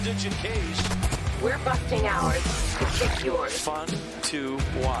Case. We're busting ours to kick yours. Fun to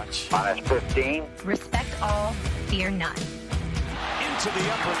watch. Minus 15. Respect all, fear none. Into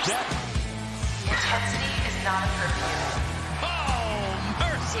the upper deck. Intensity is not a curfew. Oh,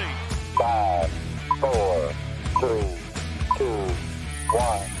 mercy. 5, 4, 3, 2,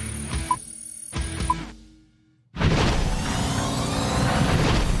 1.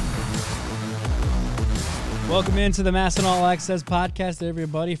 Welcome into the Masson All Access podcast,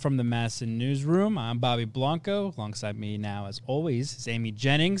 everybody, from the Masson Newsroom. I'm Bobby Blanco. Alongside me now, as always, is Amy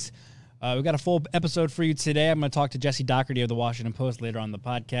Jennings. We've got a full episode for you today. I'm going to talk to Jesse Doherty of the Washington Post later on the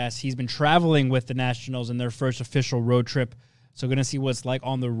podcast. He's been traveling with the Nationals in their first official road trip, so we're going to see what it's like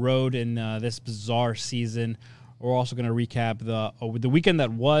on the road in this bizarre season. We're also going to recap the weekend that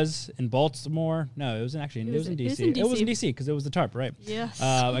was in Baltimore. No, it was in D.C. It was in D.C. because it was the Tarp, right? Yes.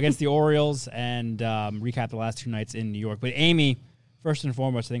 Against the Orioles, and recap the last two nights in New York. But Amy, first and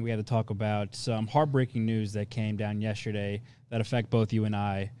foremost, I think we had to talk about some heartbreaking news that came down yesterday that affect both you and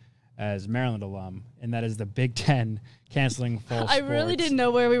I as Maryland alum, and that is the Big Ten canceling fall sports. I really didn't know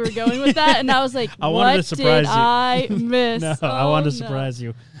where we were going with that, and I was like, what did I miss? No, I wanted to surprise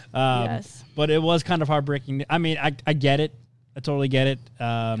you. Yes. But it was kind of heartbreaking. I mean, I get it. I totally get it.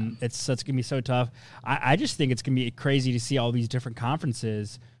 It's going to be so tough. I just think it's going to be crazy to see all these different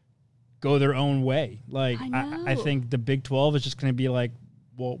conferences go their own way. Like, I think the Big 12 is just going to be like,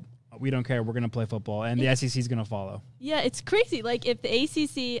 well, we don't care. We're going to play football, and the SEC is going to follow. Yeah, it's crazy. Like, if the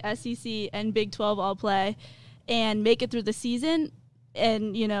ACC, SEC, and Big 12 all play and make it through the season,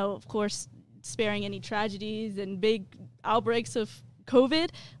 and, you know, of course, sparing any tragedies and big outbreaks of COVID,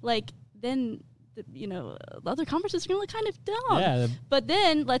 like, then, the other conferences are going to look kind of dumb. Yeah. But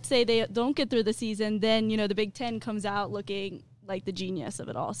then, let's say they don't get through the season, then, the Big Ten comes out looking like the genius of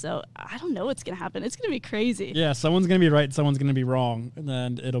it all. So I don't know what's going to happen. It's going to be crazy. Yeah, someone's going to be right, someone's going to be wrong, and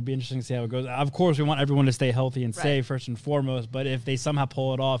then it'll be interesting to see how it goes. Of course, we want everyone to stay healthy and safe first and foremost, but if they somehow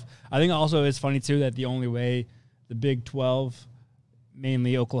pull it off, I think also it's funny, too, that the only way the Big 12,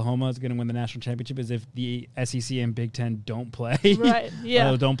 mainly Oklahoma, is going to win the national championship is if the SEC and Big Ten don't play. Right,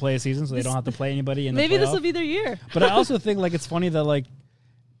 yeah. Don't play a season, so they don't have to play anybody in the Maybe playoff. this will be their year. But I also think, it's funny that, like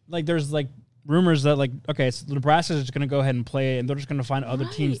there's, rumors that, okay, so Nebraska is just going to go ahead and play, and they're just going to find other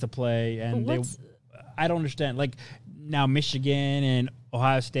teams to play, and I don't understand. Now Michigan and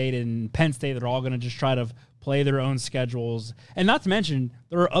Ohio State and Penn State, they're all going to just try to play their own schedules, and not to mention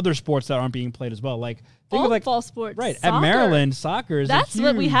there are other sports that aren't being played as well. Think of fall sports, right? Soccer. At Maryland, soccer is that's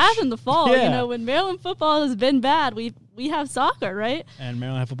what we have in the fall. Yeah. When Maryland football has been bad, we have soccer, right? And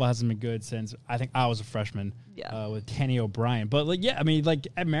Maryland football hasn't been good since I think I was a freshman. With Kenny O'Brien. But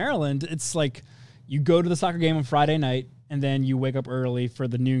at Maryland, it's you go to the soccer game on Friday night, and then you wake up early for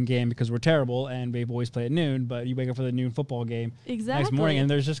the noon game because we're terrible and we always play at noon. But you wake up for the noon football game next morning, and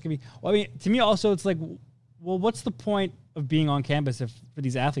there's just gonna be. To me, also, it's what's the point of being on campus for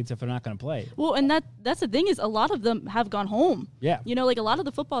these athletes if they're not going to play? Well, and that's the thing is a lot of them have gone home. Yeah. A lot of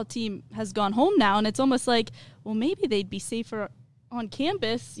the football team has gone home now, and it's almost maybe they'd be safer on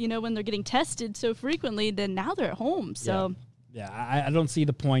campus, when they're getting tested so frequently, then now they're at home. So I don't see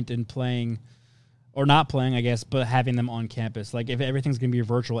the point in playing or not playing, I guess, but having them on campus. If everything's going to be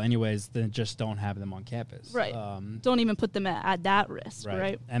virtual anyways, then just don't have them on campus. Right. Don't even put them at that risk,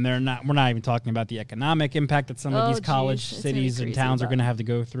 right? And we're not even talking about the economic impact that some of these college cities and towns are going to have to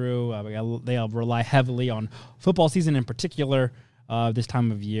go through. They'll rely heavily on football season in particular this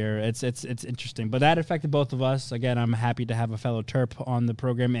time of year. It's interesting. But that affected both of us. Again, I'm happy to have a fellow Terp on the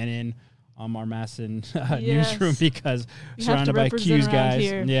program and in our Masson newsroom because surrounded by Q's guys.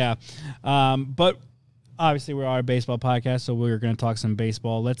 Here. Yeah. But obviously we are a baseball podcast, so we're going to talk some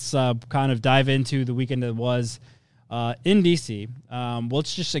baseball. Let's kind of dive into the weekend that was in D.C.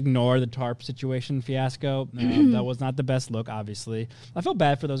 Let's just ignore the Tarp situation fiasco. That was not the best look, obviously. I feel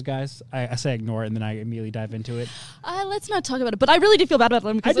bad for those guys. I say ignore it, and then I immediately dive into it. Let's not talk about it, but I really did feel bad about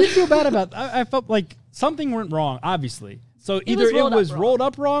them. I did feel bad about it. I felt like something went wrong, obviously. So either it was rolled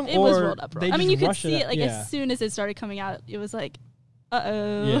up wrong or it was rolled up wrong. I mean, you could see it as soon as it started coming out. It was uh-oh.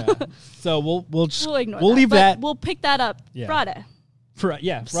 Yeah. So we'll ignore we'll leave that. We'll pick that up Friday.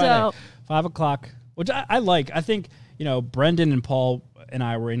 Friday. So, 5:00, which I like. I think, Brendan and Paul and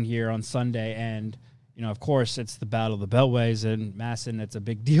I were in here on Sunday, and, of course, it's the Battle of the Beltways and Masson. It's a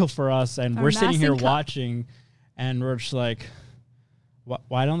big deal for us, and we're sitting here watching, and we're just like,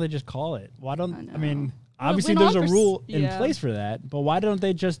 why don't they just call it? I mean, obviously there's a rule in place for that, but why don't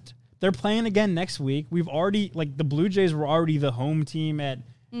they just – they're playing again next week. We've already – the Blue Jays were already the home team at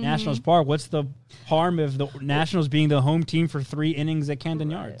Nationals Park. What's the harm of the Nationals being the home team for 3 innings at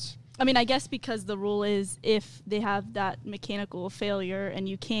Camden Yards? I mean, I guess because the rule is if they have that mechanical failure and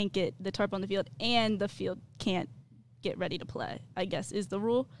you can't get the tarp on the field and the field can't get ready to play, I guess is the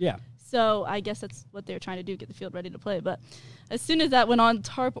rule. Yeah. So I guess that's what they're trying to do, get the field ready to play. But as soon as that went on,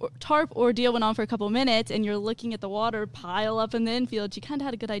 tarp ordeal went on for a couple of minutes, and you're looking at the water pile up in the infield, you kind of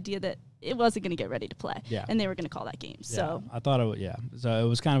had a good idea that it wasn't going to get ready to play. Yeah. And they were going to call that game. Yeah, So I thought it was, So it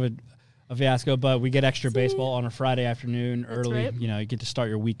was kind of a fiasco, but we get extra baseball on a Friday afternoon early. right. You know, you get to start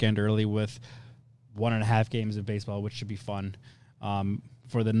your weekend early with 1.5 games of baseball, which should be fun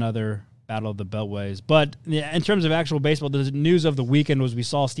for another Battle of the Beltways. But yeah, in terms of actual baseball, the news of the weekend was we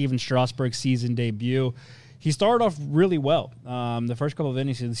saw Steven Strasburg's season debut. He started off really well. The first couple of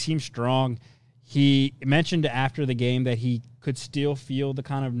innings, he seemed strong. He mentioned after the game that he could still feel the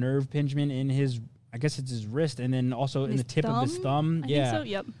kind of nerve impingement in his, I guess it's his wrist, and then also in the tip of his thumb. I think so,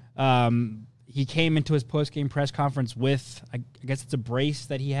 yep. He came into his post-game press conference with, I guess it's a brace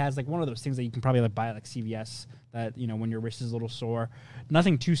that he has, like one of those things that you can probably like buy at like CVS that, you know, when your wrist is a little sore.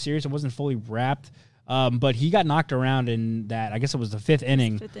 Nothing too serious. It wasn't fully wrapped. But he got knocked around in that, I guess it was the fifth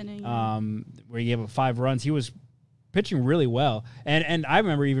inning, where he gave up 5 runs. He was pitching really well. And I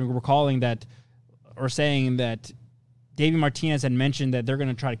remember even recalling that or saying that Davey Martinez had mentioned that they're going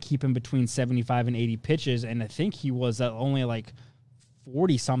to try to keep him between 75 and 80 pitches. And I think he was only like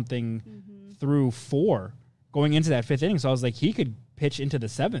 40-something through 4 going into that 5th inning. So I was like, he could pitch into the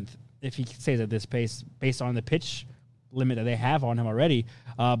 7th if he stays at this pace based on the pitch limit that they have on him already.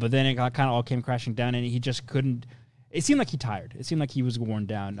 But then it kind of all came crashing down, and he just couldn't. It seemed like he tired. It seemed like he was worn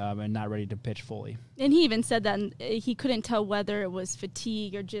down and not ready to pitch fully. And he even said that he couldn't tell whether it was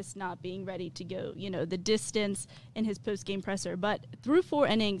fatigue or just not being ready to go, you know, the distance in his post-game presser. But through 4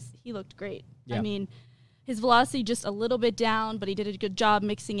 innings, he looked great. Yeah. I mean, his velocity just a little bit down, but he did a good job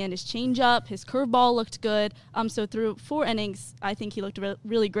mixing in his changeup. His curveball looked good. So through 4 innings, I think he looked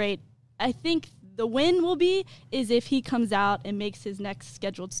really great. I think the win will be is if he comes out and makes his next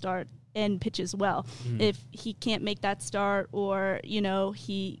scheduled start and pitches well. If he can't make that start, or, you know,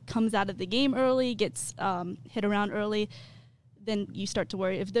 he comes out of the game early, gets hit around early, then you start to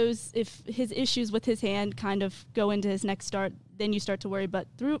worry. If his issues with his hand kind of go into his next start, then you start to worry. But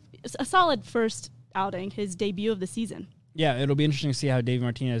through a solid first outing, his debut of the season. Yeah, it'll be interesting to see how Davey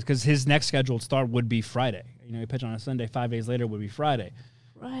Martinez, because his next scheduled start would be Friday. You know, he pitched on a Sunday, 5 days later would be Friday.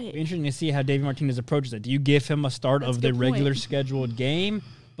 Right. It'll be interesting to see how Davey Martinez approaches it. Do you give him a start That's of a the good regular point. scheduled game?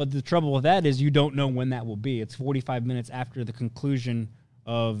 But the trouble with that is you don't know when that will be. It's 45 minutes after the conclusion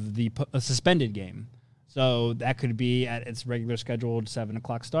of a suspended game. So that could be at its regular scheduled 7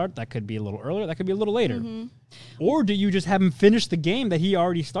 o'clock start. That could be a little earlier. That could be a little later. Or do you just have him finish the game that he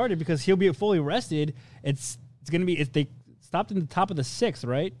already started because he'll be fully rested? It's going to be, if they stopped in the top of the 6th,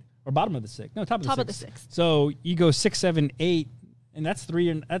 right? Or bottom of the 6th. No, top of the 6th. So you go 6, 7, 8, and that's 3,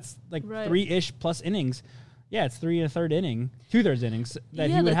 and that's like 3-ish plus innings. Yeah, it's 3 1/3 inning, 2/3 innings that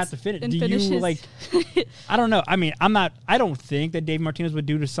he would have to finish. Do you like? I don't know. I mean, I don't think that Dave Martinez would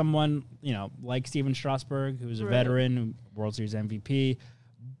do to someone, you know, like Steven Strasburg, who's a veteran, World Series MVP.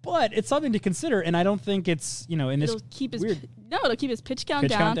 But it's something to consider, and I don't think it's, you know, in this It'll keep his weird. it'll keep his pitch count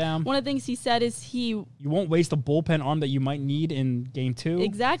down. One of the things he said is you won't waste a bullpen arm that you might need in game 2.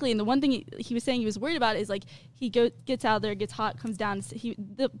 Exactly, and the one thing he was saying he was worried about is like he gets out there, gets hot, comes down.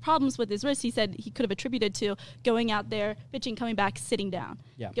 The problems with his wrist, he said he could have attributed to going out there, pitching, coming back, sitting down.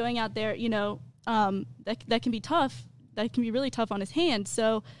 Yeah. Going out there, you know, that can be tough. That can be really tough on his hand.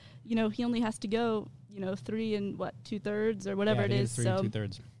 So, you know, he only has to go, you know, 3 2/3 or whatever it is. 3 so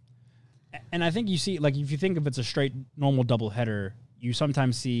 2/3. And I think you see, like, if you think if it's a straight normal doubleheader, you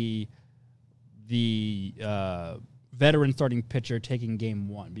sometimes see the veteran starting pitcher taking game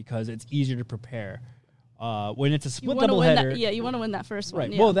 1 because it's easier to prepare. When it's a split doubleheader, you want to win that first one.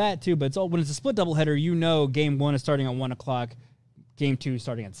 Right. Yeah. Well, that too, but it's all when it's a split doubleheader, you know, game 1 is starting at 1 o'clock, game 2 is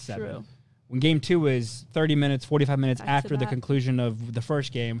starting at 7. True. When game 2 is 30 minutes, 45 minutes Back to after the back. conclusion of the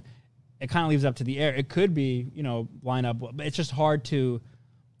first game, it kind of leaves up to the air. It could be, you know, line up, but it's just hard to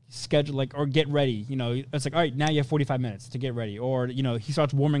schedule, like, or get ready. You know, it's like, all right, now you have 45 minutes to get ready. Or, you know, he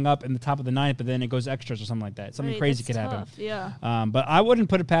starts warming up in the top of the 9th, but then it goes extras or something like that. Something crazy could happen. Yeah. But I wouldn't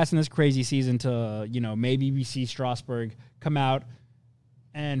put it past in this crazy season to, you know, maybe we see Strasburg come out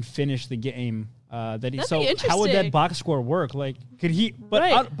and finish the game. That'd be how would that interesting. box score work? Like, could he? But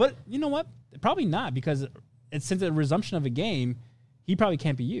Right. but you know what? Probably not, because since the resumption of a game, he probably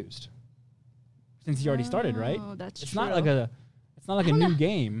can't be used since he already started. Right? Oh, that's it's true. not like a new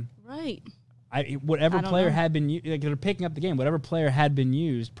game. Right. Whatever I don't player know. had been like they're picking up the game. Whatever player had been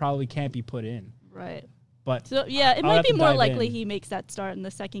used probably can't be put in. Right. But So, yeah, it I'll might have be to more dive likely in. he makes that start in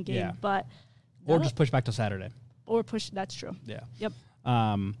the second game. Yeah. But or just push back till Saturday. or push. That's true. Yeah. Yep.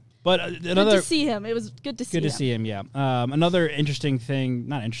 But Good another to see him. It was good to see him. good to see him. Yeah. Another interesting thing,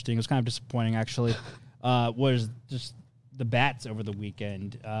 not interesting. It was kind of disappointing actually. Was just the bats over the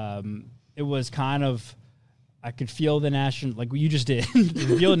weekend. It was kind of. I could feel the National, like you just did,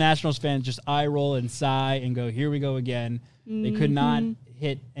 feel the Nationals fans just eye roll and sigh and go, here we go again. They could not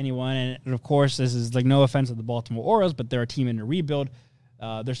hit anyone. And of course, this is like no offense to the Baltimore Orioles, but they're a team in a rebuild.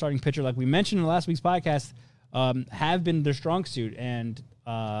 Their starting pitcher, like we mentioned in last week's podcast, have been their strong suit. And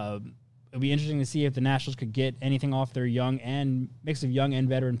it'll be interesting to see if the Nationals could get anything off their mix of young and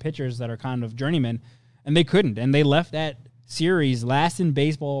veteran pitchers that are kind of journeymen. And they couldn't. And they left that series last in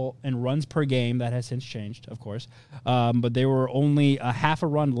baseball in runs per game. That has since changed, of course, but they were only a half a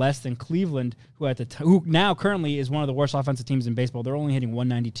run less than Cleveland, who now currently is one of the worst offensive teams in baseball. They're only hitting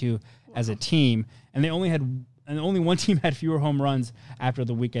 192 as a team, and only one team had fewer home runs after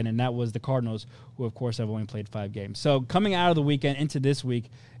the weekend, and that was the Cardinals, who of course have only played 5 games. So coming out of the weekend into this week,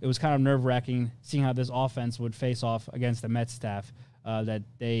 it was kind of nerve-wracking seeing how this offense would face off against the Mets staff. That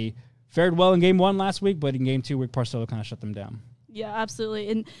they fared well in Game 1 last week, but in Game 2, Rick Porcello kind of shut them down. Yeah, absolutely.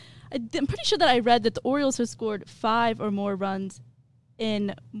 And I'm pretty sure that I read that the Orioles have scored 5 or more runs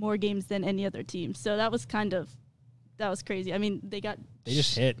in more games than any other team. So that was crazy. I mean, they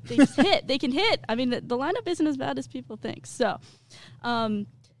just hit. They just hit. They can hit. I mean, the lineup isn't as bad as people think. So,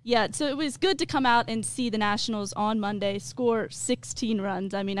 yeah, so it was good to come out and see the Nationals on Monday score 16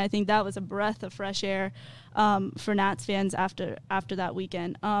 runs. I mean, I think that was a breath of fresh air for Nats fans after that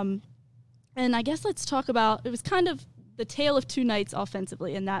weekend. And I guess let's talk about, it was kind of the tale of two nights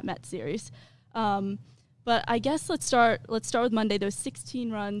offensively in that Mets series. But I guess let's start with Monday, those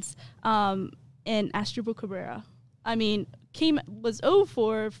 16 runs, and Asdrubal Cabrera. I mean, was 0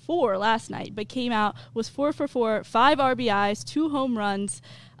 for 4 last night, but came out, was 4 for 4, 5 RBIs, 2 home runs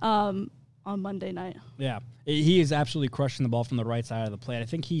on Monday night. Yeah, he is absolutely crushing the ball from the right side of the plate. I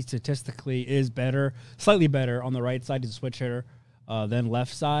think he statistically is slightly better on the right side as a switch hitter than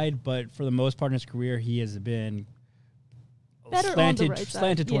left side, but for the most part in his career, he has been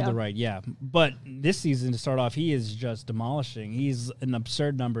slanted toward the right, yeah. But this season, to start off, he is just demolishing. He's in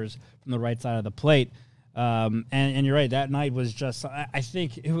absurd numbers from the right side of the plate. And you're right, that night was just, I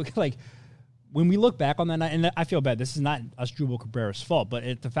think it was like, when we look back on that night, and I feel bad, this is not Asdrubal Cabrera's fault,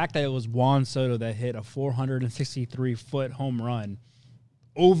 but the fact that it was Juan Soto that hit a 463-foot home run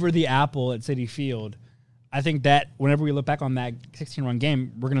over the Apple at Citi Field, I think that whenever we look back on that 16-run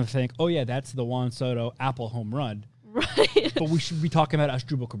game, we're going to think, oh yeah, that's the Juan Soto Apple home run. Right. But we should be talking about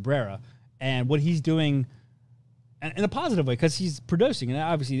Asdrubal Cabrera and what he's doing in a positive way, because he's producing. And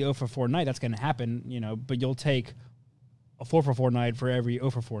obviously the 0 for 4 night, that's going to happen, but you'll take a 4 for 4 night for every 0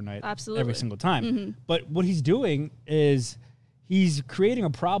 for 4 night. Absolutely. Every single time. Mm-hmm. But what he's doing is he's creating a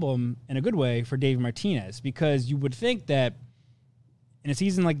problem in a good way for Dave Martinez, because you would think that in a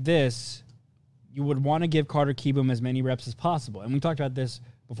season like this, you would want to give Carter Kieboom as many reps as possible. And we talked about this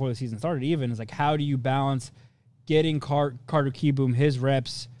before the season started even, is like, how do you balance getting Carter Kieboom his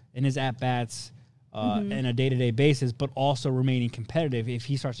reps and his at-bats in a day-to-day basis, but also remaining competitive. If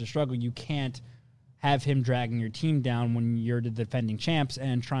he starts to struggle, you can't have him dragging your team down when you're the defending champs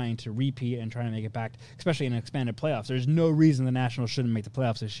and trying to repeat and trying to make it back, especially in expanded playoffs. There's no reason the Nationals shouldn't make the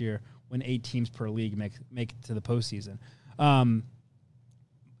playoffs this year when 8 teams per league make it to the postseason.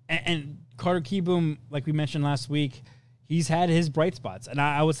 And Carter Kieboom, like we mentioned last week, he's had his bright spots. And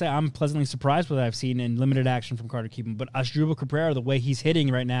I would say I'm pleasantly surprised with what I've seen in limited action from Carter Kieboom. But Asdrubal Cabrera, the way he's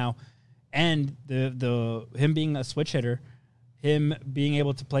hitting right now, and the him being a switch hitter, him being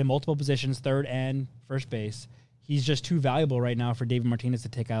able to play multiple positions, third and first base, he's just too valuable right now for David Martinez to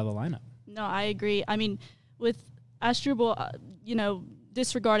take out of the lineup. No, I agree. I mean, with Asdrubal,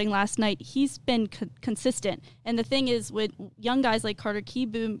 disregarding last night, he's been consistent. And the thing is, with young guys like Carter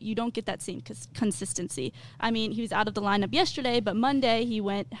Kieboom, you don't get that same consistency. I mean, he was out of the lineup yesterday, but Monday he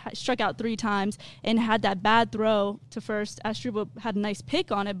struck out 3 times and had that bad throw to first. Asdrubal had a nice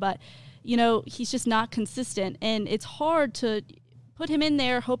pick on it, but, he's just not consistent. And it's hard to put him in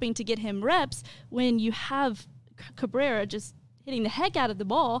there hoping to get him reps when you have Cabrera just hitting the heck out of the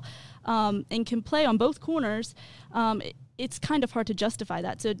ball and can play on both corners. It's kind of hard to justify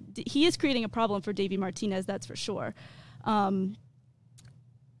that. So he is creating a problem for Davey Martinez, that's for sure.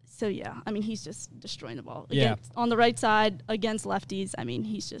 So, yeah, I mean, he's just destroying the ball. Yeah. On the right side against lefties, I mean,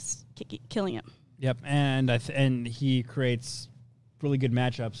 he's just killing it. Yep, and he creates really good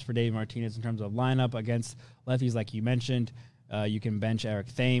matchups for Davey Martinez in terms of lineup against lefties, like you mentioned. You can bench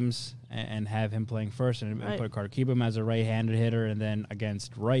Eric Thames and have him playing first and put Carter Kieboom as a right-handed hitter, and then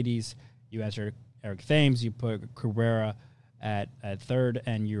against righties, you answer Eric Thames, you put Cabrera at third,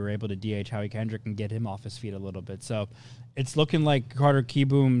 and you were able to DH Howie Kendrick and get him off his feet a little bit. So it's looking like Carter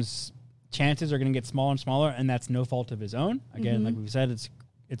Kieboom's chances are going to get smaller and smaller, and that's no fault of his own. Again, like we said,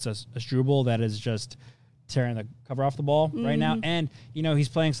 it's a Struble that is just tearing the cover off the ball right now. And, he's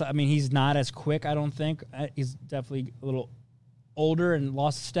playing, he's not as quick, I don't think. He's definitely a little older and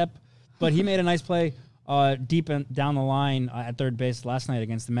lost a step, but he made a nice play deep down the line at third base last night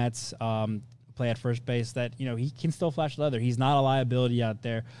against the Mets. Play at first base that, he can still flash leather. He's not a liability out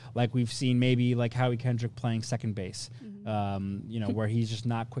there like we've seen maybe like Howie Kendrick playing second base, where he's just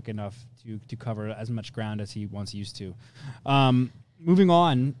not quick enough to cover as much ground as he once used to. Moving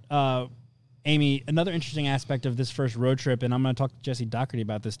on, Amy, another interesting aspect of this first road trip, and I'm going to talk to Jesse Doherty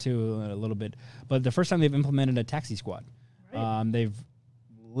about this too a little bit, but the first time they've implemented a taxi squad. Right. They've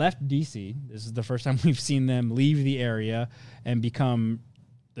left D.C. This is the first time we've seen them leave the area and become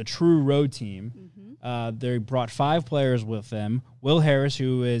the true road team. They brought 5 players with them. Will Harris,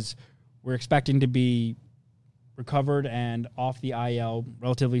 we're expecting to be recovered and off the IL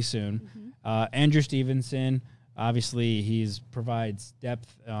relatively soon. Andrew Stevenson, obviously he's provides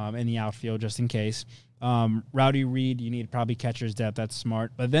depth in the outfield just in case. Rowdy Reed, you need probably catcher's depth. That's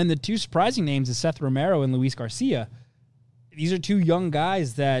smart. But then the 2 surprising names is Seth Romero and Luis Garcia. These are 2 young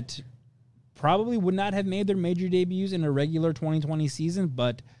guys that probably would not have made their major debuts in a regular 2020 season,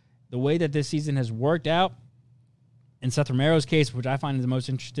 but the way that this season has worked out, in Seth Romero's case, which I find is the most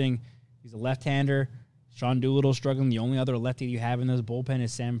interesting, he's a left-hander. Sean Doolittle struggling. The only other lefty you have in this bullpen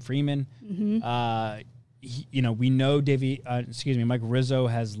is Sam Freeman. We know Mike Rizzo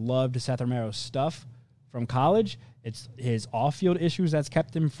has loved Seth Romero's stuff from college. It's his off-field issues that's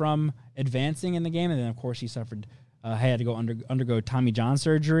kept him from advancing in the game, and then of course he suffered. Had to go undergo Tommy John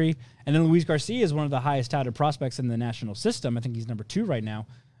surgery. And then Luis Garcia is one of the highest touted prospects in the national system. I think he's number 2 right now,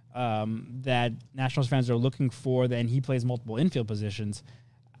 that Nationals fans are looking for, and he plays multiple infield positions.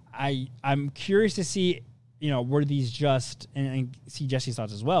 I'm curious to see, were these just, and see Jesse's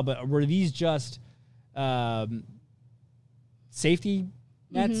thoughts as well, but were these just safety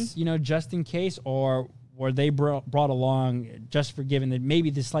nets, just in case, or were they brought along just for given that maybe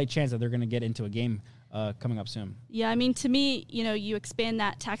the slight chance that they're going to get into a game coming up soon? Yeah, to me, you expand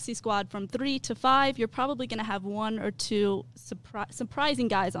that taxi squad from 3 to 5, you're probably going to have 1 or 2 surprising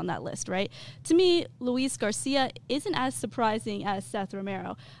guys on that list, right? To me, Luis Garcia isn't as surprising as Seth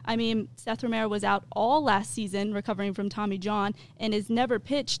Romero. Seth Romero was out all last season recovering from Tommy John and has never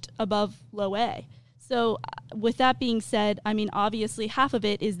pitched above low A. So with that being said, obviously half of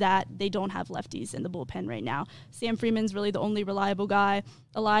it is that they don't have lefties in the bullpen right now. Sam Freeman's really the only reliable guy.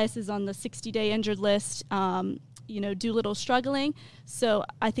 Elias is on the 60-day injured list. Doolittle's struggling. So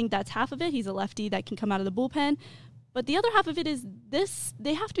I think that's half of it. He's a lefty that can come out of the bullpen. But the other half of it is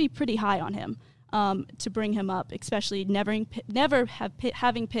they have to be pretty high on him to bring him up, especially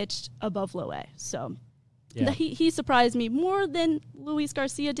having pitched above low A. So... Yeah. He surprised me more than Luis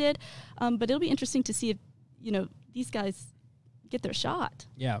Garcia did, but it'll be interesting to see if, these guys get their shot.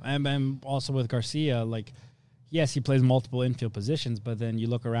 Yeah, and also with Garcia, yes, he plays multiple infield positions, but then you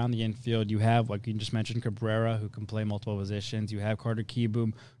look around the infield, you have, like you just mentioned, Cabrera, who can play multiple positions. You have Carter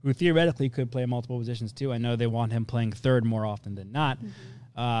Kieboom, who theoretically could play multiple positions too. I know they want him playing third more often than not.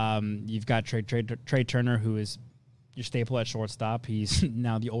 You've got Trey Turner, who is your staple at shortstop. He's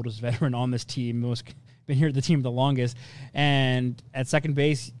now the oldest veteran on this team, been here at the team the longest. And at second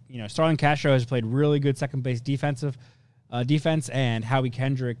base, Starlin Castro has played really good second base defense, and Howie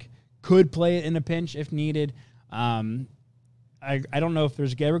Kendrick could play it in a pinch if needed. I don't know if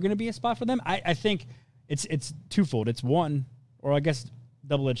there's ever going to be a spot for them. I think it's twofold. It's one, or I guess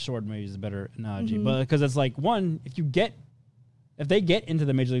double-edged sword maybe is a better analogy, but because it's like, one, if they get into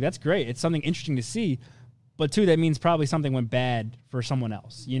the major league, that's great. It's something interesting to see. But 2, that means probably something went bad for someone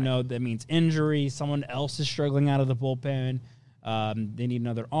else. That means injury. Someone else is struggling out of the bullpen. They need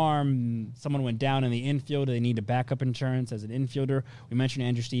another arm. Someone went down in the infield. They need a backup insurance as an infielder. We mentioned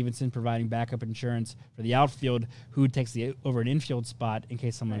Andrew Stevenson providing backup insurance for the outfield, who takes over an infield spot in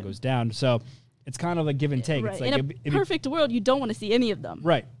case someone goes down. So it's kind of a give and take. Right. It's like in a perfect world, you don't want to see any of them.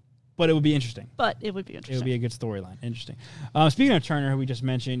 Right. But it would be interesting. It would be a good storyline. Interesting. Speaking of Turner, who we just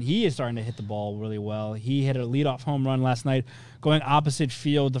mentioned, he is starting to hit the ball really well. He hit a leadoff home run last night going opposite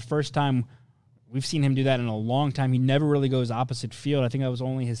field. The first time we've seen him do that in a long time. He never really goes opposite field. I think that was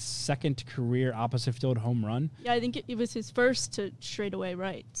only his second career opposite field home run. Yeah, I think it was his first to straight away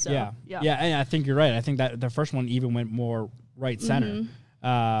right. So, yeah, and I think you're right. I think that the first one even went more right center.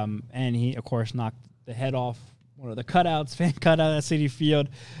 And he, of course, knocked the head off one of the cutouts, fan cutout at Citi Field.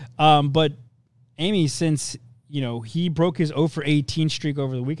 But Amy, since he broke his 0 for 18 streak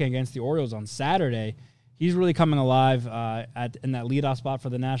over the weekend against the Orioles on Saturday, he's really coming alive in that leadoff spot for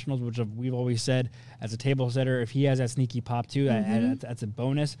the Nationals, which we've always said as a table setter, if he has that sneaky pop too, that's a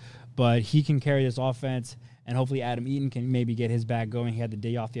bonus. But he can carry this offense, and hopefully Adam Eaton can maybe get his back going. He had the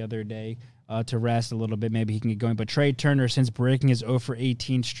day off the other day to rest a little bit. Maybe he can get going. But Trey Turner, since breaking his 0 for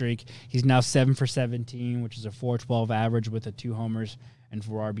 18 streak, he's now 7 for 17, which is a 4.12 average with the 2 homers and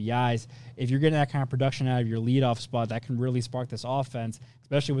 4 RBIs. If you're getting that kind of production out of your leadoff spot, that can really spark this offense,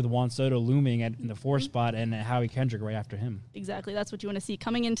 especially with Juan Soto looming in the 4th spot and Howie Kendrick right after him. Exactly. That's what you want to see.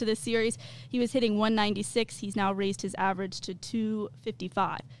 Coming into this series, he was hitting 196. He's now raised his average to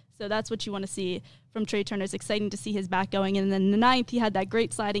 255. So that's what you want to see from Trey Turner. It's exciting to see his back going. And then in the 9th, he had that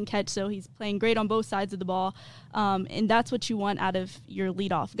great sliding catch, so he's playing great on both sides of the ball. And that's what you want out of your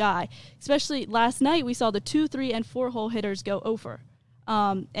leadoff guy. Especially last night, we saw the 2, 3, and 4-hole hitters go over.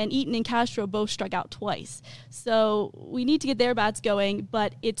 And Eaton and Castro both struck out twice. So we need to get their bats going,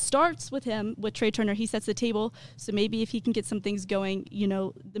 but it starts with him, with Trey Turner. He sets the table, so maybe if he can get some things going,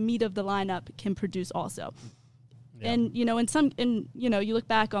 the meat of the lineup can produce also. Yeah. And, you look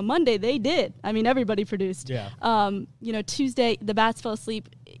back on Monday, they did. I mean, everybody produced. Yeah. Tuesday, the bats fell asleep.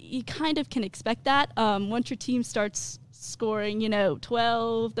 You kind of can expect that. Once your team starts scoring,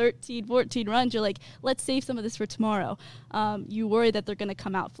 12, 13, 14 runs, you're like, let's save some of this for tomorrow. You worry that they're going to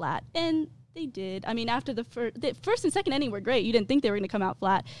come out flat. And they did. I mean, after the first and second inning were great. You didn't think they were going to come out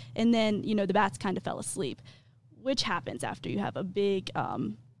flat. And then, the bats kind of fell asleep, which happens after you have a big,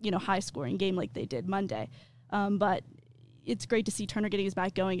 high-scoring game like they did Monday. But it's great to see Turner getting his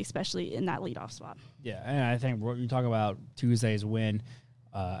back going, especially in that leadoff spot. Yeah, and I think when you talk about Tuesday's win,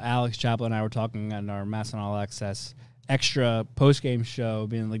 Alex Chaplin and I were talking on our Mass and All Access extra post-game show,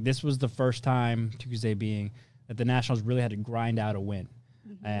 being like, this was the first time, Tuesday being, that the Nationals really had to grind out a win.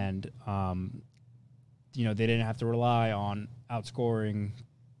 Mm-hmm. And, they didn't have to rely on outscoring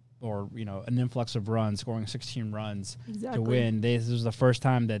or, an influx of runs, scoring 16 runs to win. This was the first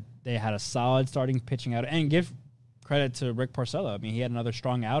time that they had a solid starting pitching out. And give credit to Rick Porcello. I mean, he had another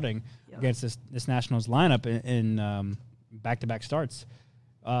strong outing against this Nationals lineup in back-to-back starts.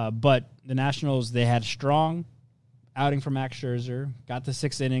 But the Nationals, they had strong outing from Max Scherzer, got the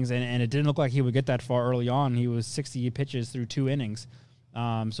 6 innings, and it didn't look like he would get that far early on. He was 60 pitches through 2 innings.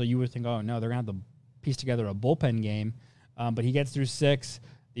 So you would think, oh, no, they're going to have to piece together a bullpen game. But he gets through 6.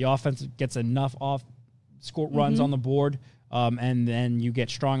 The offense gets enough runs on the board, and then you get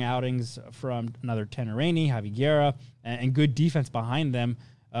strong outings from another Tanner Rainey, Javi Guerra, and good defense behind them.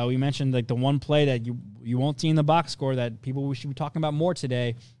 We mentioned the one play that you won't see in the box score that we should be talking about more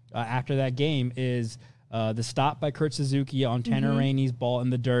today after that game is the stop by Kurt Suzuki on Tanner Rainey's ball in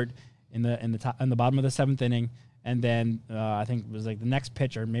the dirt in the bottom of the 7th inning, and then I think it was the next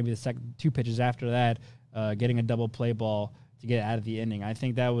pitch or maybe the second 2 pitches after that, getting a double play ball to get out of the inning. I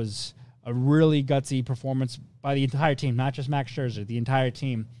think that was a really gutsy performance by the entire team, not just Max Scherzer, the entire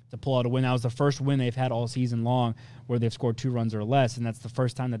team to pull out a win. That was the first win they've had all season long where they've scored 2 runs or less, and that's the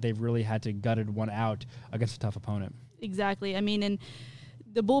first time that they've really had to gutted one out against a tough opponent. Exactly. I mean, and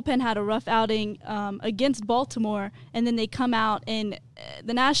the bullpen had a rough outing against Baltimore, and then they come out, and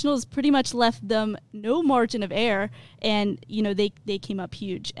the Nationals pretty much left them no margin of error, and, they came up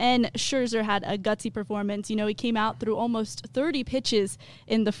huge. And Scherzer had a gutsy performance. He came out through almost 30 pitches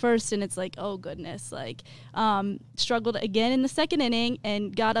in the first, and it's like, oh, goodness. Struggled again in the second inning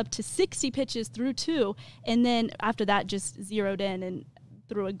and got up to 60 pitches through 2, and then after that just zeroed in and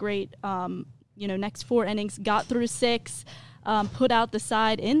threw a great, next 4 innings, got through 6, put out the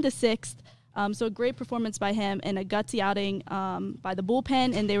side in the 6th. So a great performance by him and a gutsy outing by the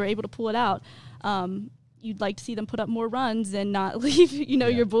bullpen, and they were able to pull it out. You'd like to see them put up more runs and not leave,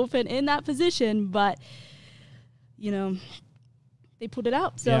 your bullpen in that position, but, they put it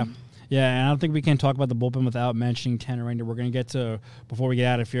out. So. Yeah, and I don't think we can talk about the bullpen without mentioning Tanner Rainey. We're going to get to, before we get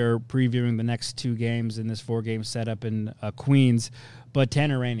out, if you're previewing the next 2 games in this 4-game setup in Queens. But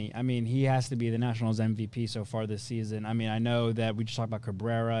Tanner Rainey, I mean, he has to be the Nationals MVP so far this season. I mean, I know that we just talked about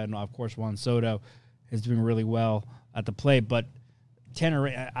Cabrera and, of course, Juan Soto is doing really well at the plate. But Tanner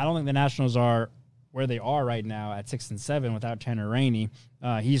Rainey, I don't think the Nationals are where they are right now at 6 and 7 without Tanner Rainey.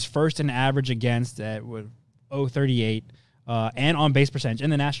 He's first in average against at 0.38. And on base percentage in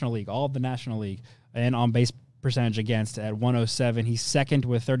the National League, all of the National League, and on base percentage against at 107. He's second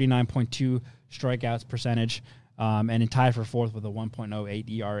with 39.2 strikeouts percentage, and tied for 4th with a 1.08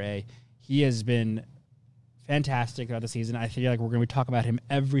 ERA. He has been fantastic throughout the season. I feel like we're going to be talking about him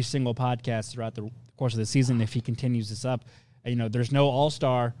every single podcast throughout the course of the season if he continues this up. There's no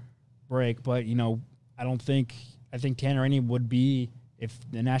All-Star break, but I think Tanner Rainey would be. If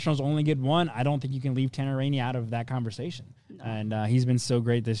the Nationals only get 1, I don't think you can leave Tanner Rainey out of that conversation. And he's been so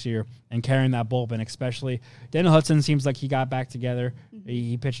great this year and carrying that bullpen, especially. Daniel Hudson seems like he got back together. Mm-hmm.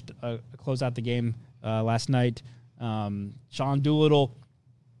 He pitched a close out the game last night. Sean Doolittle,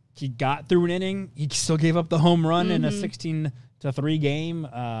 he got through an inning. He still gave up the home run in a 16-3 game,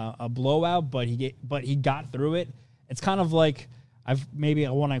 a blowout, but he got through it. It's kind of like I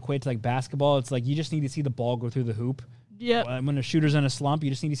want to equate to like basketball. It's like you just need to see the ball go through the hoop. Yeah. When a shooter's in a slump,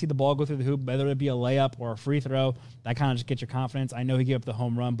 you just need to see the ball go through the hoop, whether it be a layup or a free throw. That kind of just gets your confidence. I know he gave up the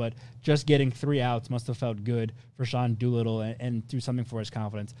home run, but just getting 3 outs must have felt good for Sean Doolittle and do something for his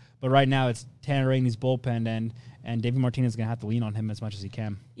confidence. But right now it's Tanner Rainey's bullpen, and David Martinez is going to have to lean on him as much as he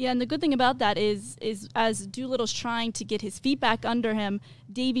can. Yeah, and the good thing about that is as Doolittle's trying to get his feet back under him,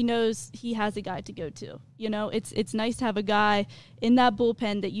 Davey knows he has a guy to go to. You know, it's nice to have a guy in that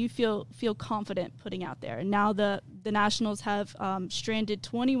bullpen that you feel confident putting out there. And now the Nationals have stranded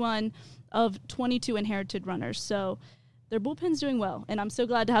 21 of 22 inherited runners. So their bullpen's doing well, and I'm so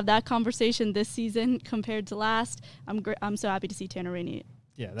glad to have that conversation this season compared to last. I'm so happy to see Tanner Rainey.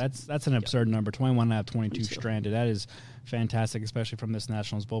 Yeah, that's an absurd number. 21 out of 22 stranded. That is fantastic, especially from this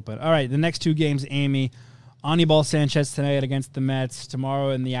Nationals bullpen. All right, the next 2 games, Amy. Anibal Sanchez tonight against the Mets. Tomorrow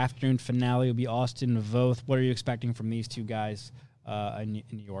in the afternoon finale will be Austin Voth. What are you expecting from these 2 guys in New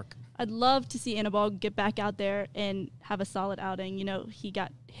York? I'd love to see Anibal get back out there and have a solid outing. You know, he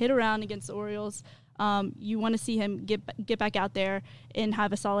got hit around against the Orioles. You want to see him get back out there and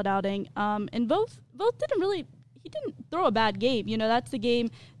have a solid outing. And Voth he didn't throw a bad game. You know, that's the game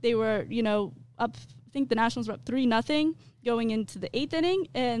they were, up. I think the Nationals were up 3-0 going into the 8th inning,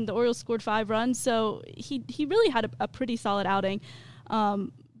 and the Orioles scored 5 runs. So he really had a pretty solid outing.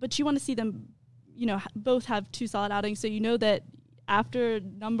 But you want to see them, both have 2 solid outings. So you know that after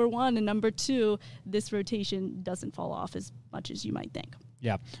number 1 and number 2, this rotation doesn't fall off as much as you might think.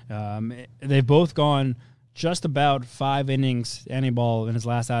 Yeah. They've both gone just about 5 innings. Anibal in his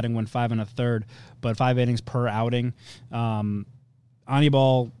last outing went 5 1/3, but 5 innings per outing.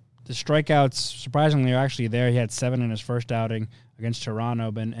 Anibal, the strikeouts surprisingly are actually there. He had 7 in his first outing against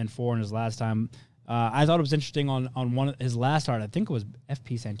Toronto, and 4 in his last time. I thought it was interesting on one of his last start. I think it was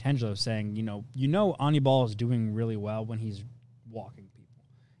FP Santangelo saying, Anibal is doing really well when he's walking people.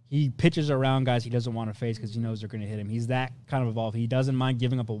 He pitches around guys he doesn't want to face because he knows they're going to hit him. He's that kind of evolved. He doesn't mind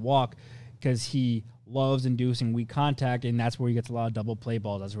giving up a walk because he loves inducing weak contact, and that's where he gets a lot of double play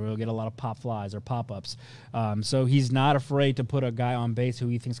balls. That's where he'll get a lot of pop flies or pop-ups. So he's not afraid to put a guy on base who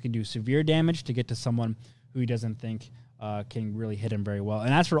he thinks can do severe damage to get to someone who he doesn't think can really hit him very well.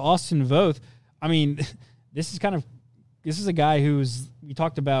 And as for Austin Voth, I mean, this is a guy we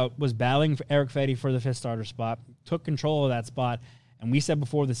talked about was battling for Eric Fedde for the 5th starter spot, took control of that spot, and we said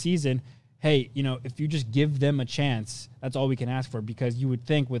before the season, hey, if you just give them a chance, that's all we can ask for, because you would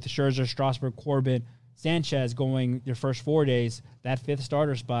think with Scherzer, Strasburg, Corbin, Sanchez going their first 4 days, that 5th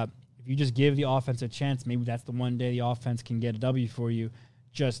starter spot, if you just give the offense a chance, maybe that's the one day the offense can get a W for you.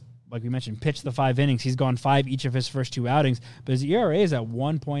 Just like we mentioned, pitch the 5 innings. He's gone 5 each of his first 2 outings, but his ERA is at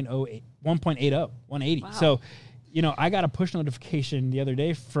 1.80, 180. Wow. So, I got a push notification the other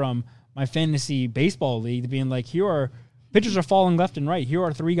day from my fantasy baseball league being like, pitchers are falling left and right. Here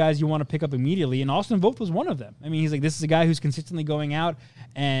are 3 guys you want to pick up immediately, and Austin Voth was one of them. I mean, he's like, this is a guy who's consistently going out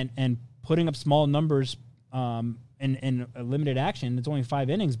and putting up small numbers in a limited action. It's only 5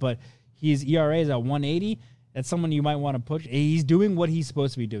 innings, but his ERA is at 180. That's someone you might want to push. He's doing what he's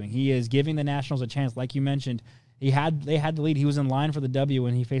supposed to be doing. He is giving the Nationals a chance. Like you mentioned, they had the lead. He was in line for the W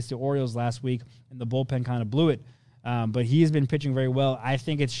when he faced the Orioles last week, and the bullpen kind of blew it. But he has been pitching very well. I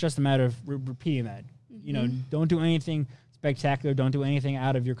think it's just a matter of repeating that. Don't do anything spectacular. Don't do anything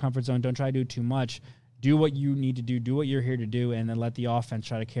out of your comfort zone. Don't try to do too much. Do what you need to do. Do what you're here to do, and then let the offense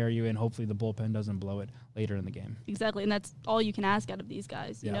try to carry you, and hopefully the bullpen doesn't blow it later in the game. Exactly, and that's all you can ask out of these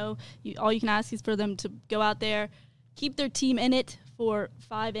guys. All you can ask is for them to go out there, keep their team in it for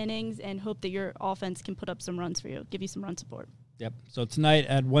 5 innings, and hope that your offense can put up some runs for you, give you some run support. Yep. So tonight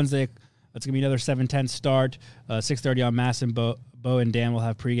at Wednesday, it's going to be another 7:10 start, 6:30 on Mass, and Bo and Dan will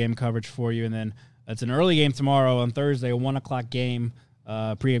have pregame coverage for you, and then it's an early game tomorrow on Thursday, a 1 o'clock game.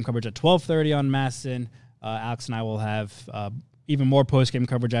 Pregame coverage at 12:30 on Masson. Alex and I will have even more postgame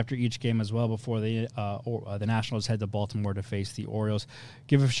coverage after each game as well before the Nationals head to Baltimore to face the Orioles.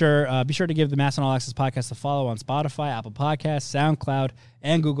 Be sure to give the Masson All Access podcast a follow on Spotify, Apple Podcasts, SoundCloud,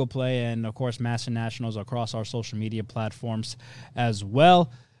 and Google Play, and of course Masson Nationals across our social media platforms as well.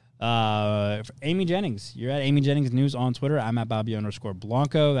 For Amy Jennings, you're at Amy Jennings News on Twitter. I'm at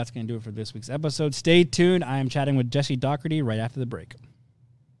Bobby_Blanco. That's going to do it for this week's episode. Stay tuned. I am chatting with Jesse Doherty right after the break.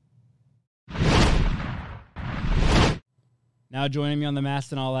 Now joining me on the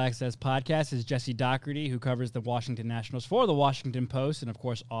Maston All Access podcast is Jesse Doherty, who covers the Washington Nationals for the Washington Post and, of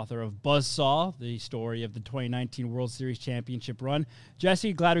course, author of Buzzsaw, the story of the 2019 World Series championship run.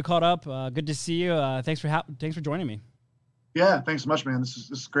 Jesse, glad we caught up. Good to see you. Thanks for joining me. Yeah, thanks so much, man. This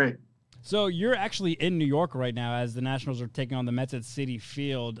is great. So you're actually in New York right now as the Nationals are taking on the Mets at Citi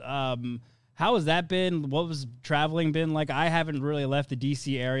Field. How has that been? What was traveling been like? I haven't really left the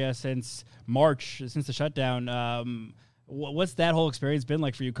D.C. area since March, since the shutdown. What's that whole experience been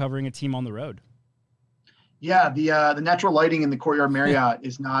like for you covering a team on the road? Yeah, the natural lighting in the Courtyard Marriott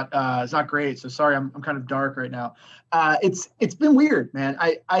is not great. So sorry, I'm kind of dark right now. It's been weird, man.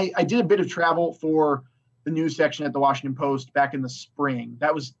 I did a bit of travel for the news section at the Washington Post back in the spring.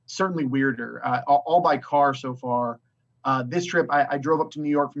 That was certainly weirder. All by car so far. This trip, I drove up to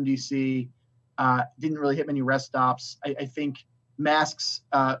New York from DC. Didn't really hit many rest stops. I think masks,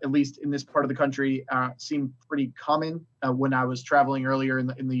 at least in this part of the country, seem pretty common. When I was traveling earlier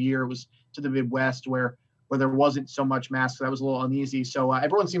in the year, it was to the Midwest where there wasn't so much masks. So I was a little uneasy. So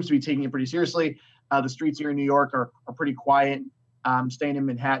everyone seems to be taking it pretty seriously. The streets here in New York are pretty quiet. Staying in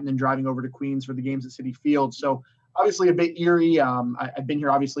Manhattan and driving over to Queens for the games at Citi Field. So obviously a bit eerie. I've been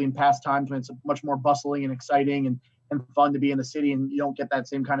here obviously in past times when it's much more bustling and exciting and fun to be in the city, and you don't get that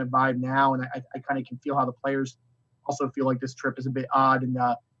same kind of vibe now. And I kind of can feel how the players also feel like this trip is a bit odd and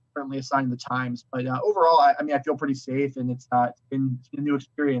certainly a sign of the times. But overall, I feel pretty safe, and it's been a new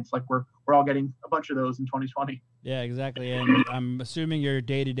experience. Like we're all getting a bunch of those in 2020. Yeah, exactly. And I'm assuming your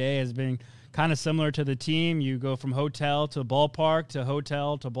day-to-day has been kind of similar to the team. You go from hotel to ballpark to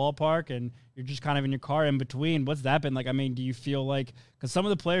hotel to ballpark, and you're just kind of in your car in between. What's that been like? I mean, do you feel like, because some of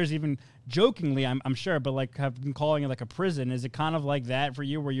the players even jokingly, I'm sure, but like have been calling it like a prison. Is it kind of like that for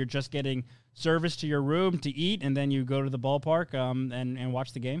you where you're just getting service to your room to eat and then you go to the ballpark and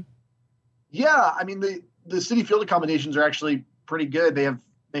watch the game? Yeah. I mean, the Citi Field accommodations are actually pretty good.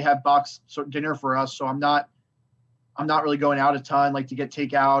 They have box dinner for us. So I'm not really going out a ton, like to get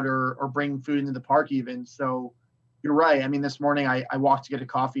takeout or bring food into the park even. So you're right. I mean, this morning I walked to get a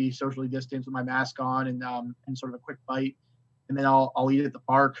coffee, socially distanced with my mask on and sort of a quick bite. And then I'll eat at the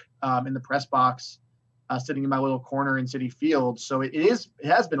park in the press box, sitting in my little corner in Citi Field. So it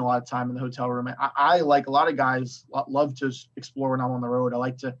has been a lot of time in the hotel room. I like a lot of guys love to explore when I'm on the road. I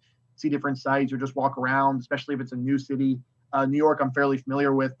like to see different sites or just walk around, especially if it's a new city. New York, I'm fairly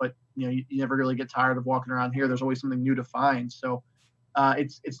familiar with, but you never really get tired of walking around here. There's always something new to find. So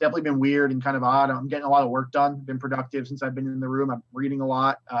it's definitely been weird and kind of odd. I'm getting a lot of work done. Been productive since I've been in the room. I'm reading a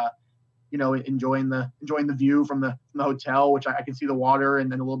lot. Enjoying the view from the hotel, which I can see the water and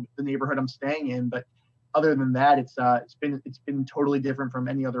then a little bit the neighborhood I'm staying in. But other than that, it's been totally different from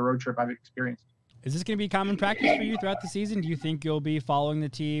any other road trip I've experienced. Is this going to be common practice for you throughout the season? Do you think you'll be following the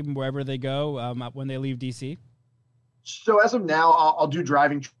team wherever they go when they leave DC? So as of now, I'll do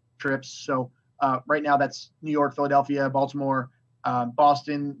driving trips. So right now that's New York, Philadelphia, Baltimore,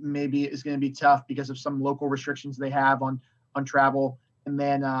 Boston maybe is going to be tough because of some local restrictions they have on travel. And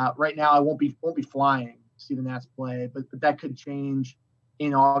then right now I won't be flying to see the Nats play, but that could change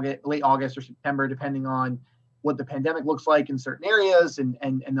in late August or September, depending on what the pandemic looks like in certain areas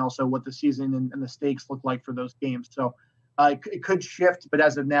and also what the season and the stakes look like for those games. So it could shift, but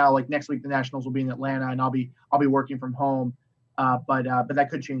as of now, like next week, the Nationals will be in Atlanta and I'll be working from home. But that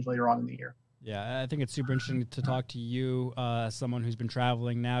could change later on in the year. Yeah, I think it's super interesting to talk to you, someone who's been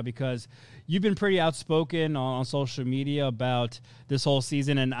traveling now, because you've been pretty outspoken on social media about this whole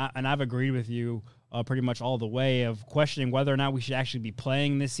season, and I've agreed with you pretty much all the way of questioning whether or not we should actually be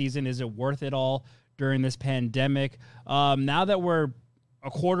playing this season. Is it worth it all during this pandemic? Now that we're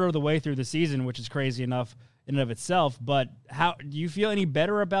a quarter of the way through the season, which is crazy enough in and of itself, but how do you feel any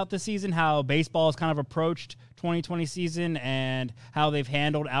better about the season, how baseball has kind of approached 2020 season and how they've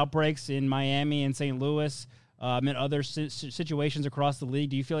handled outbreaks in Miami and St. Louis and other situations across the league?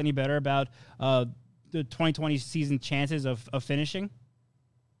 Do you feel any better about the 2020 season chances of finishing?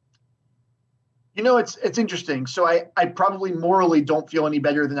 It's interesting. So I probably morally don't feel any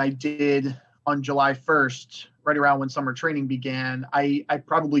better than I did on July 1st, right around when summer training began. I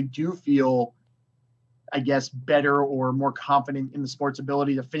probably do feel, I guess, better or more confident in the sport's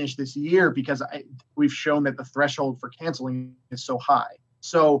ability to finish this year because we've shown that the threshold for canceling is so high.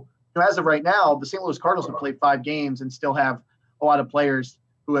 So as of right now, the St. Louis Cardinals have played 5 games and still have a lot of players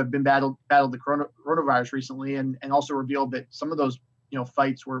who have been battled the coronavirus recently and also revealed that some of those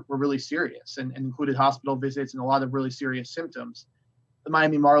fights were really serious and included hospital visits and a lot of really serious symptoms. The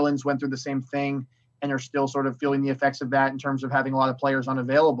Miami Marlins went through the same thing and are still sort of feeling the effects of that in terms of having a lot of players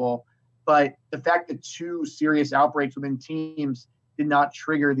unavailable. But the fact that 2 serious outbreaks within teams did not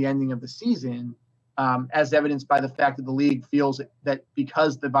trigger the ending of the season as evidenced by the fact that the league feels that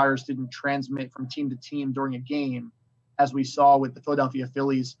because the virus didn't transmit from team to team during a game, as we saw with the Philadelphia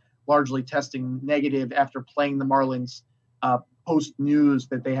Phillies largely testing negative after playing the Marlins post news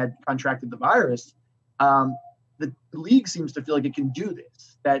that they had contracted the virus, the league seems to feel like it can do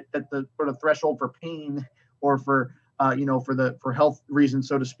this, that the sort of threshold for pain or for health reasons,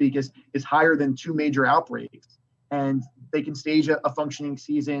 so to speak, is higher than two major outbreaks, and they can stage a functioning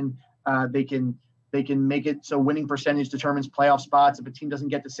season. They can make it so winning percentage determines playoff spots if a team doesn't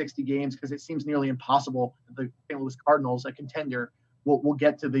get to 60 games, because it seems nearly impossible that the St. Louis Cardinals, a contender, will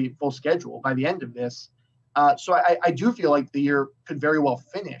get to the full schedule by the end of this. So I do feel like the year could very well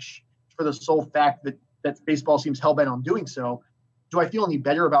finish for the sole fact that baseball seems hell-bent on doing so. Do I feel any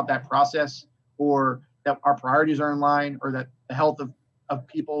better about that process, or that our priorities are in line, or that the health of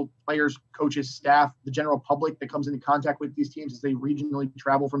people, players, coaches, staff, the general public that comes into contact with these teams as they regionally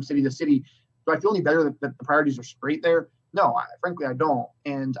travel from city to city? Do I feel any better that the priorities are straight there? No, frankly, I don't.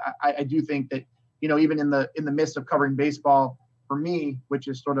 And I do think that, even in the midst of covering baseball, for me, which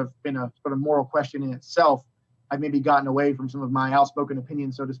has sort of been a sort of moral question in itself, I've maybe gotten away from some of my outspoken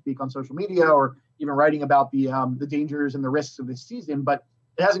opinions, so to speak, on social media, or even writing about the dangers and the risks of this season, but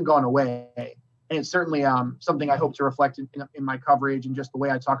it hasn't gone away. And it's certainly something I hope to reflect in my coverage and just the way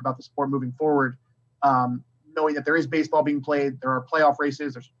I talk about the sport moving forward, knowing that there is baseball being played, there are playoff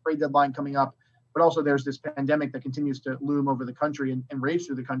races, there's a trade deadline coming up, but also there's this pandemic that continues to loom over the country and rage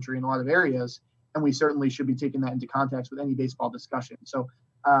through the country in a lot of areas. And we certainly should be taking that into context with any baseball discussion. So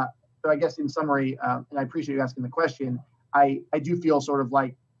I guess in summary, and I appreciate you asking the question, I do feel sort of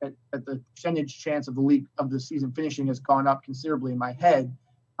like that the percentage chance of the season finishing has gone up considerably in my head.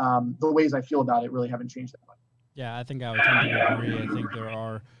 The ways I feel about it really haven't changed that much. Yeah, I think I would tend to agree. I think there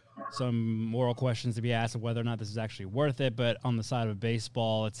are some moral questions to be asked of whether or not this is actually worth it. But on the side of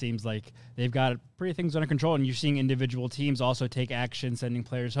baseball, it seems like they've got pretty things under control. And you're seeing individual teams also take action, sending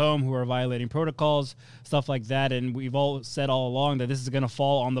players home who are violating protocols, stuff like that. And we've all said all along that this is going to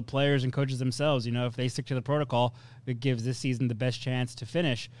fall on the players and coaches themselves. If they stick to the protocol, it gives this season the best chance to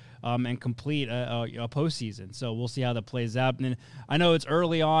finish and complete a postseason. So we'll see how that plays out. And then I know it's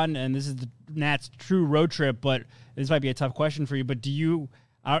early on, and this is the Nats' true road trip, but this might be a tough question for you. But do you,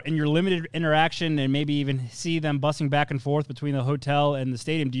 in your limited interaction and maybe even see them busing back and forth between the hotel and the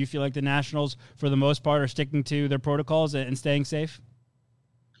stadium, do you feel like the Nationals, for the most part, are sticking to their protocols and staying safe?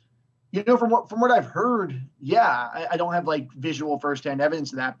 From what I've heard, yeah, I don't have like visual firsthand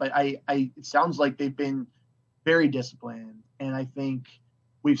evidence of that, but it sounds like they've been very disciplined. And I think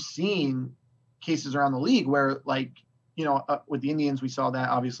we've seen cases around the league where, like, with the Indians, we saw that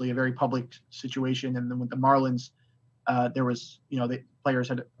obviously a very public situation. And then with the Marlins, there was, the players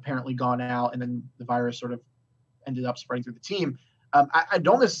had apparently gone out, and then the virus sort of ended up spreading through the team. I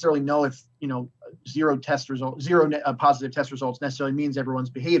don't necessarily know if, zero positive test results necessarily means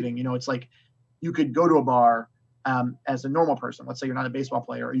everyone's behaving. It's like you could go to a bar as a normal person. Let's say you're not a baseball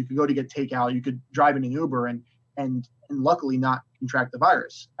player, or you could go to get takeout. You could drive in an Uber and luckily not contract the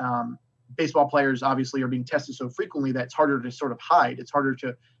virus. Baseball players obviously are being tested so frequently that it's harder to sort of hide. It's harder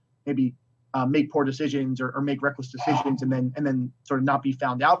to maybe make poor decisions or make reckless decisions and then sort of not be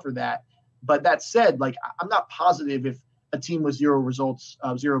found out for that. But that said, like, I'm not positive if a team with zero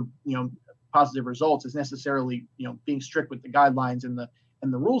positive results is necessarily, being strict with the guidelines and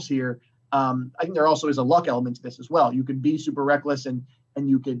the rules here. I think there also is a luck element to this as well. You could be super reckless and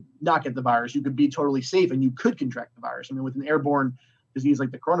you could not get the virus. You could be totally safe and you could contract the virus. I mean, with an airborne disease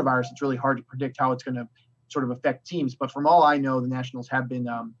like the coronavirus, it's really hard to predict how it's going to sort of affect teams. But from all I know, the Nationals have been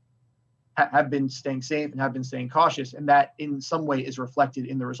staying safe and have been staying cautious, and that in some way is reflected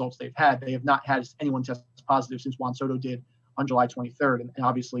in the results they've had. They have not had anyone test positive since Juan Soto did on July 23rd, and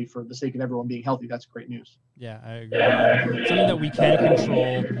obviously for the sake of everyone being healthy, that's great news. Yeah, I agree. Something that we can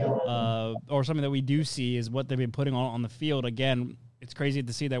control, or something that we do see, is what they've been putting on the field. Again, it's crazy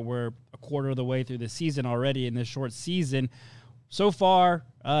to see that we're a quarter of the way through the season already in this short season. So far,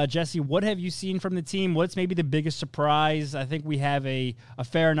 Jesse, what have you seen from the team? What's maybe the biggest surprise? I think we have a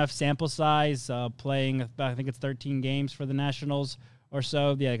fair enough sample size, playing, I think it's 13 games for the Nationals or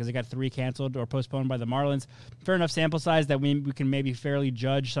so. Yeah, because they got 3 canceled or postponed by the Marlins. Fair enough sample size that we can maybe fairly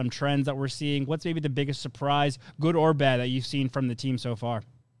judge some trends that we're seeing. What's maybe the biggest surprise, good or bad, that you've seen from the team so far?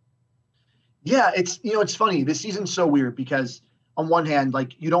 Yeah, it's funny. This season's so weird because on one hand,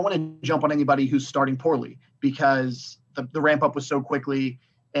 like, you don't want to jump on anybody who's starting poorly because the ramp up was so quick,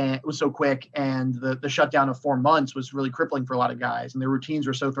 and the shutdown of 4 months was really crippling for a lot of guys, and their routines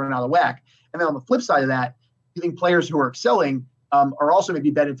were so thrown out of whack. And then on the flip side of that, you think players who are excelling are also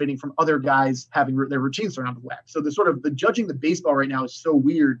maybe benefiting from other guys having their routines thrown out of whack. So the judging the baseball right now is so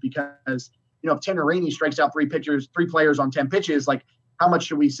weird because if Tanner Rainey strikes out three players on 10 pitches, like how much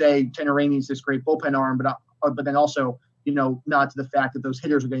should we say Tanner Rainey's this great bullpen arm, but then also, not to the fact that those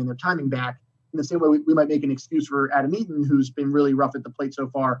hitters are getting their timing back. In the same way, we might make an excuse for Adam Eaton, who's been really rough at the plate so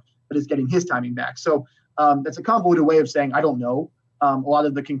far, but is getting his timing back. So that's a convoluted way of saying I don't know. A lot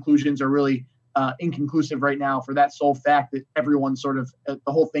of the conclusions are really inconclusive right now for that sole fact that everyone's sort of the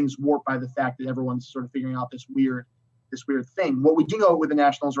whole thing's warped by the fact that everyone's sort of figuring out this weird thing. What we do know with the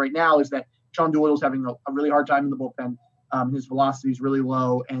Nationals right now is that Sean Doolittle's having a really hard time in the bullpen. His velocity is really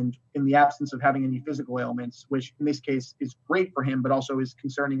low, and in the absence of having any physical ailments, which in this case is great for him, but also is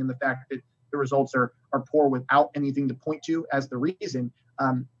concerning in the fact that the results are poor without anything to point to as the reason.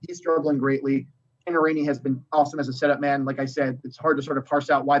 He's struggling greatly. Tanner Rainey has been awesome as a setup man. Like I said, it's hard to sort of parse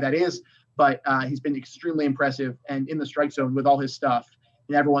out why that is, but he's been extremely impressive and in the strike zone with all his stuff.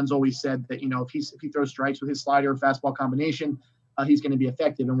 And everyone's always said that, if he throws strikes with his slider fastball combination, he's going to be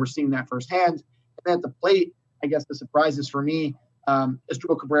effective. And we're seeing that firsthand. And then at the plate, I guess the surprises for me,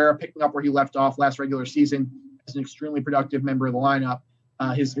 Asdrubal Cabrera picking up where he left off last regular season as an extremely productive member of the lineup.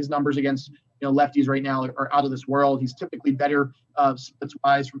 His numbers against lefties right now are out of this world. He's typically better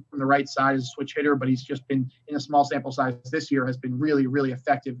splits-wise from the right side as a switch hitter, but he's just been in a small sample size this year has been really, really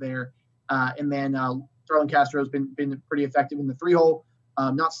effective there. And then Starlin Castro has been pretty effective in the 3-hole,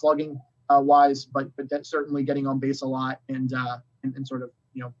 not slugging wise, but that's certainly getting on base a lot and sort of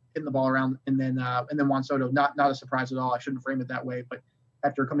hitting the ball around. And then Juan Soto, not a surprise at all. I shouldn't frame it that way, but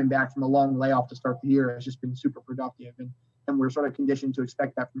after coming back from a long layoff to start the year, has just been super productive. And we're sort of conditioned to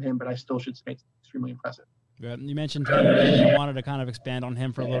expect that from him, but I still should say it's extremely impressive. Yeah, you mentioned Tanner Rainey. I wanted to kind of expand on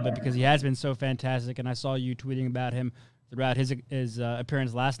him for a little bit because he has been so fantastic, and I saw you tweeting about him throughout his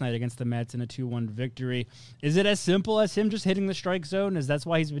appearance last night against the Mets in a 2-1 victory. Is it as simple as him just hitting the strike zone? That's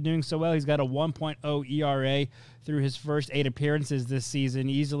why he's been doing so well? He's got a 1.0 ERA through his first 8 appearances this season,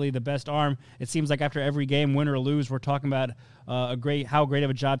 easily the best arm. It seems like after every game, win or lose, we're talking about how great of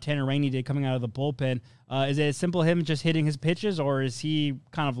a job Tanner Rainey did coming out of the bullpen. Is it as simple as him just hitting his pitches, or is he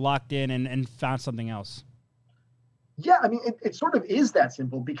kind of locked in and found something else? Yeah, I mean, it sort of is that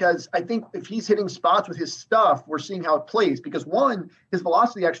simple because I think if he's hitting spots with his stuff, we're seeing how it plays because one, his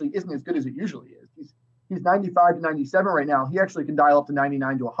velocity actually isn't as good as it usually is. He's 95 to 97 right now. He actually can dial up to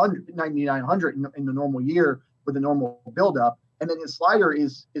 99 to 100, 9900 in the normal year with a normal buildup. And then his slider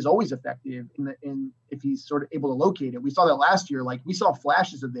is always effective in if he's sort of able to locate it. We saw that last year. Like we saw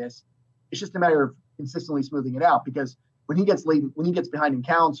flashes of this. It's just a matter of consistently smoothing it out because when he gets late, when he gets behind in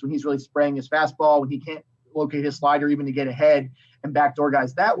counts, when he's really spraying his fastball, when he can't locate his slider even to get ahead and backdoor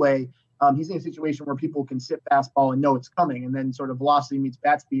guys that way, he's in a situation where people can sit fastball and know it's coming, and then sort of velocity meets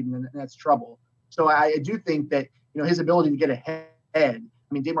bat speed, and then that's trouble. So I do think that his ability to get ahead. I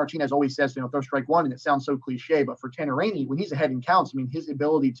mean, Dave Martinez always says throw strike one, and it sounds so cliche, but for Tanner Rainey, when he's ahead in counts, I mean, his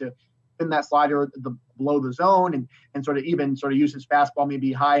ability to spin that slider below the zone and sort of use his fastball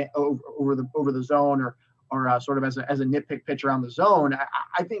maybe high over the zone or sort of as a nitpick pitch around the zone,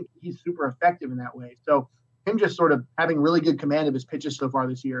 I think he's super effective in that way. So him just sort of having really good command of his pitches so far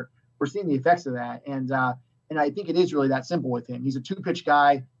this year, we're seeing the effects of that. And I think it is really that simple with him. He's a 2-pitch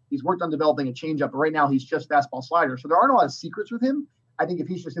guy. He's worked on developing a changeup, but right now he's just fastball slider. So there aren't a lot of secrets with him. I think if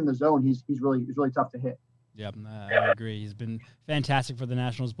he's just in the zone, he's really tough to hit. Yep, I agree. He's been fantastic for the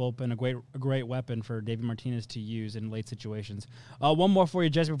Nationals bullpen, a great weapon for David Martinez to use in late situations. One more for you,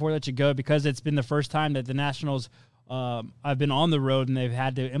 Jesse, before I let you go, because it's been the first time that the Nationals I've been on the road and they've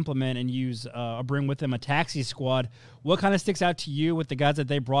had to implement and use bring with them a taxi squad. What kind of sticks out to you with the guys that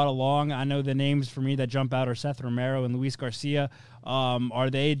they brought along? I know the names for me that jump out are Seth Romero and Luis Garcia. Are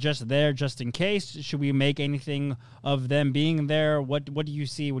they just there just in case? Should we make anything of them being there? What do you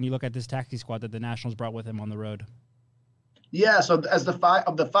see when you look at this taxi squad that the Nationals brought with them on the road? Yeah, so as the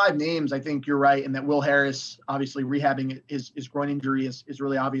five names, I think you're right, and that Will Harris, obviously rehabbing his groin injury is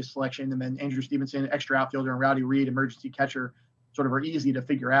really obvious selection, and then Andrew Stevenson, extra outfielder, and Rowdy Reed, emergency catcher, sort of are easy to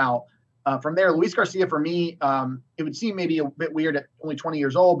figure out. From there, Luis Garcia, for me, it would seem maybe a bit weird at only 20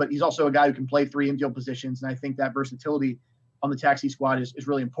 years old, but he's also a guy who can play 3 infield positions, and I think that versatility on the taxi squad is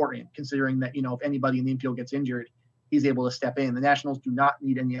really important, considering that, if anybody in the infield gets injured, he's able to step in. The Nationals do not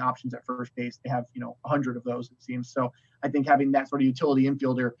need any options at first base. They have, 100 of those, it seems. So I think having that sort of utility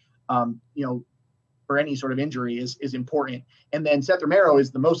infielder, for any sort of injury is important. And then Seth Romero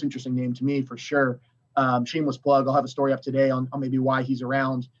is the most interesting name to me for sure. Shameless plug. I'll have a story up today on maybe why he's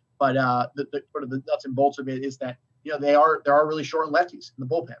around. But the sort of the nuts and bolts of it is that, there are really short lefties in the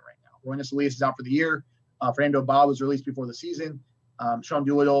bullpen right now. Roenis Elias is out for the year. Fernando Bob was released before the season. Sean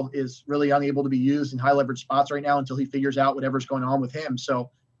Doolittle is really unable to be used in high leverage spots right now until he figures out whatever's going on with him. So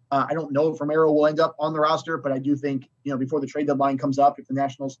I don't know if Romero will end up on the roster, but I do think, before the trade deadline comes up, if the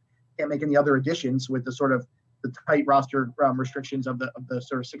Nationals can't make any other additions with the sort of the tight roster restrictions of the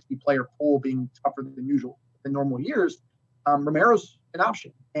sort of 60 player pool being tougher than normal years. Romero's an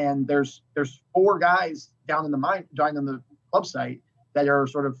option, and there's 4 guys down in the club site that are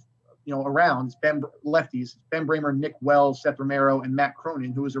sort of around. Lefties: Ben Bramer, Nick Wells, Seth Romero, and Matt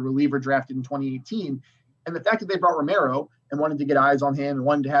Cronin, who was a reliever drafted in 2018. And the fact that they brought Romero and wanted to get eyes on him and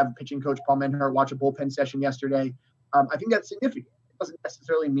wanted to have pitching coach Paul Menhart watch a bullpen session yesterday, I think that's significant. It doesn't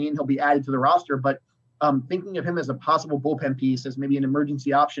necessarily mean he'll be added to the roster, but thinking of him as a possible bullpen piece, as maybe an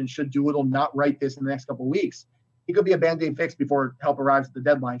emergency option should Doolittle not write this in the next couple of weeks, he could be a Band-Aid fix before help arrives at the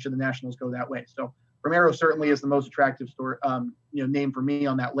deadline should the Nationals go that way. So Romero certainly is the most attractive name for me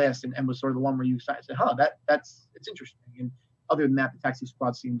on that list, and was sort of the one where you said, it's interesting. And other than that, the taxi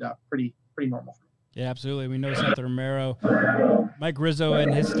squad seemed pretty normal for me. Yeah, absolutely. We know Seth Romero. Mike Rizzo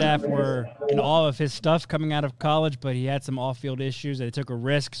and his staff were in awe of his stuff coming out of college, but he had some off-field issues. They took a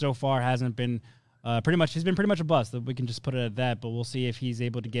risk. So far, hasn't been he's been pretty much a bust. We can just put it at that, but we'll see if he's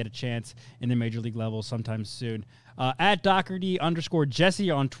able to get a chance in the major league level sometime soon. At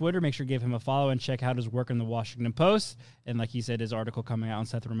Doherty_Jesse on Twitter, make sure to give him a follow and check out his work in the Washington Post. And like he said, his article coming out on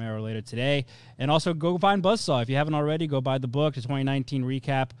Seth Romero later today. And also go find Buzzsaw. If you haven't already, go buy the book, the 2019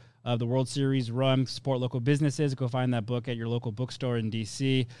 recap of the World Series run, support local businesses. Go find that book at your local bookstore in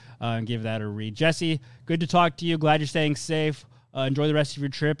D.C. And give that a read. Jesse, good to talk to you. Glad you're staying safe. Enjoy the rest of your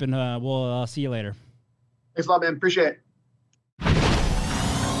trip, and we'll see you later. Thanks a lot, man. Appreciate it.